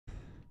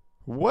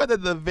What are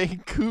the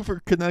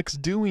Vancouver Canucks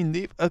doing?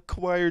 They've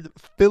acquired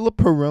Filip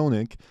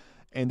Hronek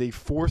and a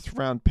fourth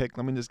round pick.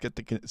 Let me just get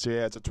the. So,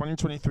 yeah, it's a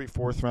 2023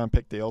 fourth round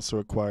pick they also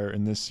acquire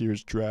in this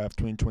year's draft,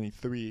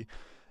 2023,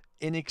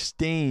 in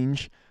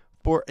exchange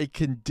for a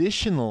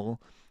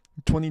conditional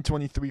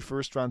 2023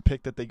 first round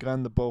pick that they got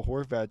in the Bo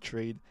Horvat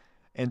trade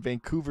and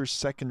Vancouver's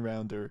second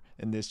rounder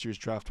in this year's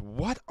draft.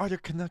 What are the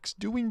Canucks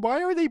doing?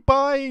 Why are they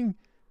buying?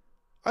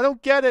 I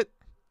don't get it.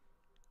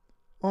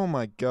 Oh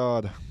my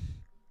God.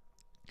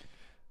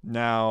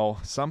 Now,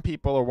 some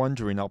people are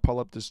wondering. I'll pull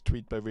up this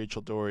tweet by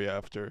Rachel Dory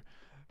after.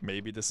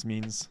 Maybe this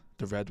means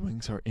the Red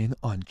Wings are in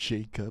on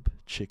Jacob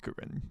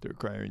Chikrin. They're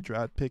acquiring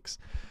draft picks.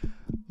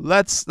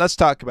 Let's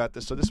talk about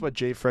this. So this is what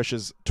Jay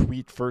Fresh's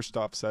tweet first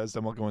off says.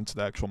 Then we'll go into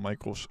the actual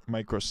micro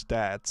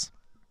stats.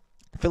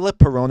 Filip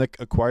Hronek,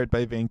 acquired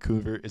by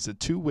Vancouver, is a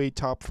two-way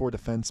top four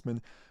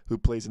defenseman who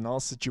plays in all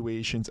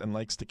situations and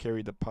likes to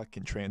carry the puck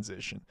in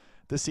transition.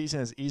 This season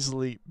has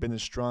easily been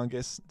his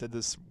strongest. Did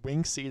this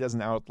wing see it as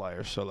an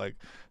outlier? So, like,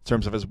 in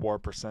terms of his WAR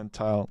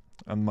percentile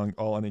among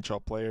all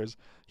NHL players,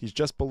 he's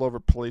just below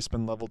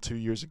replacement level 2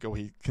 years ago.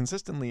 He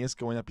consistently is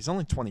going up. He's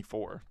only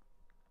 24.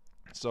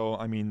 So,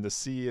 I mean, to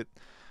see it,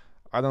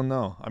 I don't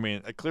know. I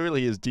mean,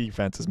 clearly his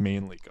defense has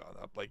mainly gone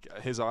up. Like,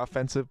 his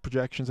offensive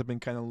projections have been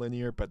kind of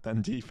linear, but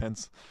then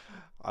defense,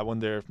 I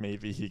wonder if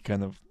maybe he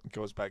kind of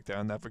goes back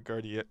down in that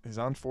regard. He's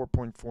on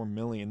 4.4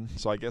 million,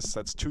 so I guess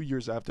that's 2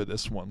 years after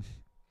this one.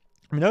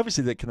 I mean,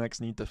 obviously the Canucks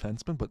need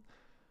defensemen, but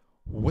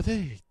what are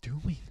they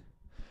doing?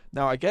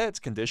 Now, I get it's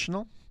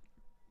conditional,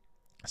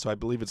 so I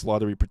believe it's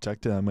lottery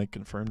protected. I might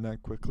confirm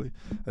that quickly.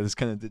 This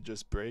kind of did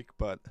just break,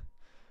 but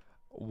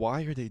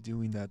why are they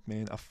doing that,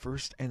 man? A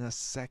first and a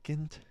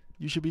second?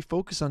 You should be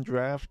focused on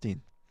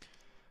drafting.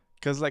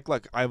 Because, like,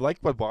 look, I like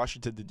what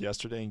Washington did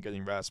yesterday in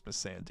getting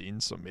Rasmus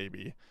Sandin, so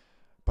maybe.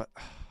 But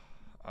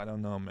I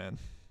don't know, man.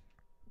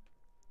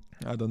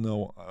 I don't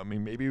know. I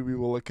mean, maybe we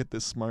will look at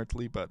this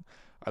smartly, but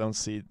I don't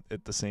see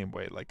it the same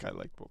way like I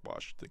like with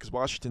Washington. Because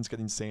Washington's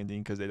getting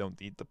Sandin because they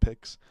don't need the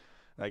picks.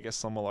 And I guess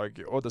some will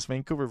argue, oh, does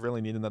Vancouver really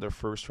need another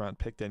first-round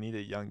pick? They need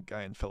a young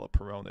guy in Filip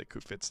Hronek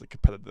who fits the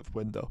competitive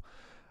window.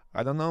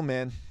 I don't know,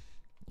 man.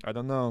 I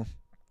don't know.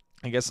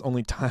 I guess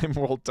only time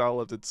will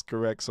tell if it's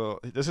correct. So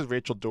this is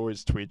Rachel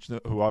Dory's tweet,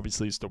 who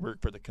obviously used to work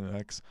for the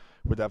Canucks,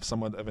 would have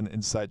somewhat of an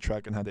inside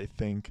track on how they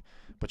think.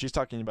 But she's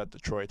talking about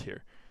Detroit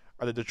here.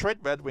 Are the Detroit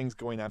Red Wings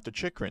going after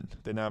Chikrin?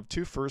 They now have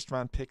 2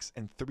 first-round picks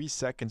and 3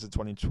 seconds in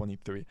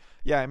 2023.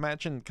 Yeah, I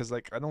imagine, because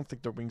I don't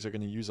think the Wings are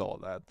going to use all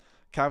of that.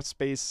 Cap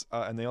space,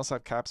 and they also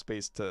have cap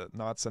space to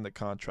not send a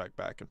contract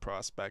back in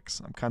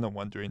prospects. I'm kind of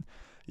wondering,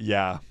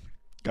 yeah,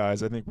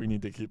 guys, I think we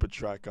need to keep a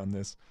track on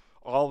this.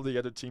 All of the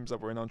other teams that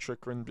were in on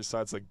Chikrin,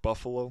 besides like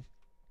Buffalo,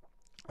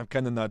 I've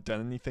kind of not done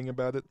anything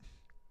about it.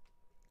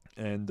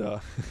 And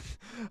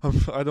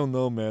I don't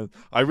know, man.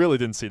 I really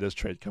didn't see this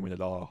trade coming at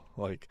all.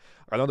 Like,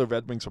 I know the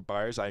Red Wings are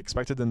buyers. I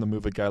expected them to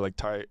move a guy like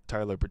Tyler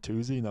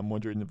Bertuzzi, and I'm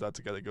wondering if that's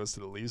a guy that goes to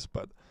the Leafs,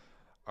 but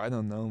I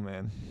don't know,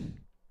 man.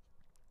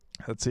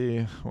 Let's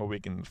see what we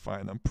can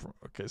find.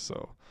 Okay,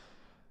 so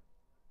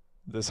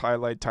this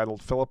highlight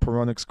titled Filip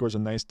Hronek scores a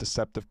nice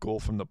deceptive goal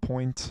from the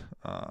point.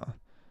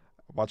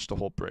 Watch the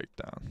whole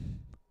breakdown.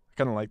 I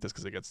kind of like this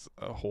because it gets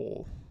a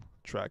whole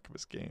track of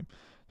his game.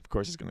 Of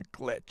course, he's going to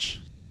glitch.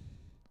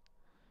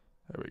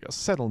 There we go.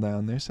 Settle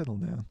down there. Settle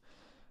down.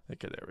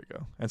 Okay, there we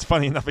go. And it's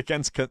funny enough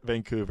against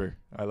Vancouver.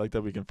 I like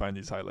that we can find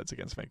these highlights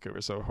against Vancouver.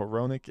 So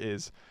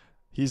Hronek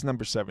he's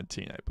number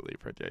 17, I believe.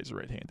 Right? Yeah, he's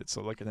right-handed.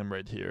 So look at him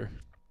right here.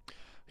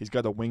 He's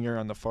got a winger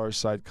on the far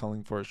side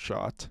calling for a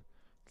shot.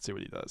 Let's see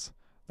what he does.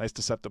 Nice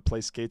deceptive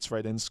play. Skates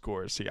right in,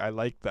 scores. See, I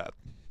like that.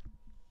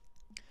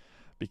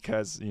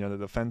 Because, the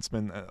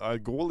defenseman, a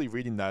goalie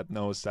reading that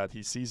knows that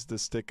he sees the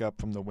stick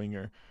up from the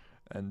winger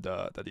and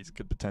that he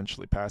could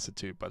potentially pass it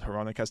to. But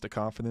Hronek has the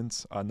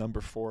confidence. Number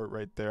 4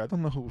 right there. I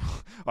don't know who.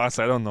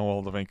 Honestly, I don't know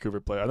all the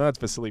Vancouver players. I know that's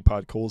Vasily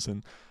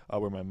Podkolzin,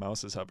 where my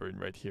mouse is hovering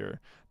right here.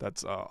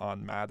 That's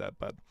on Mada.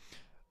 But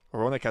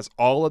Hronek has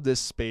all of this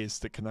space.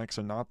 The Canucks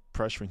are not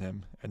pressuring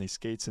him, and he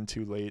skates in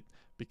too late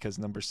because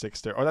number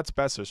 6 there. Oh, that's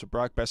Besser. So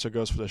Brock Besser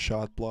goes for the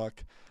shot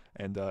block,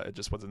 and it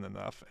just wasn't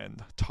enough.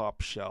 And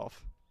top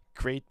shelf.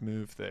 Great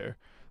move there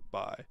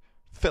by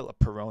Filip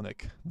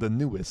Hronek, the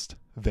newest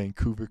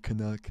Vancouver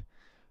Canuck.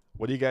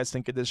 What do you guys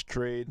think of this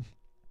trade?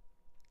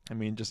 I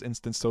mean, just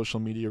instant social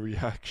media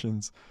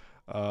reactions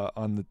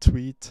on the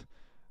tweet.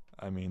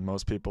 I mean,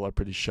 most people are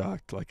pretty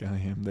shocked, like I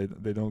am.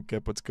 They don't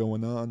get what's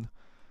going on.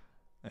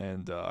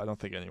 And I don't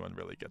think anyone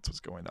really gets what's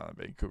going on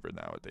in Vancouver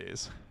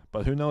nowadays.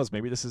 But who knows?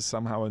 Maybe this is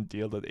somehow a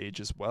deal that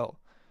ages well.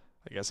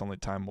 I guess only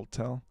time will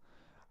tell.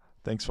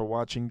 Thanks for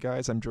watching,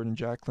 guys. I'm Jordan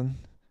Jacklin.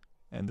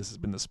 And this has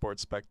been the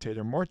Sports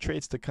Spectator. More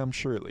trades to come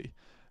surely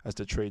as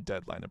the trade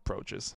deadline approaches.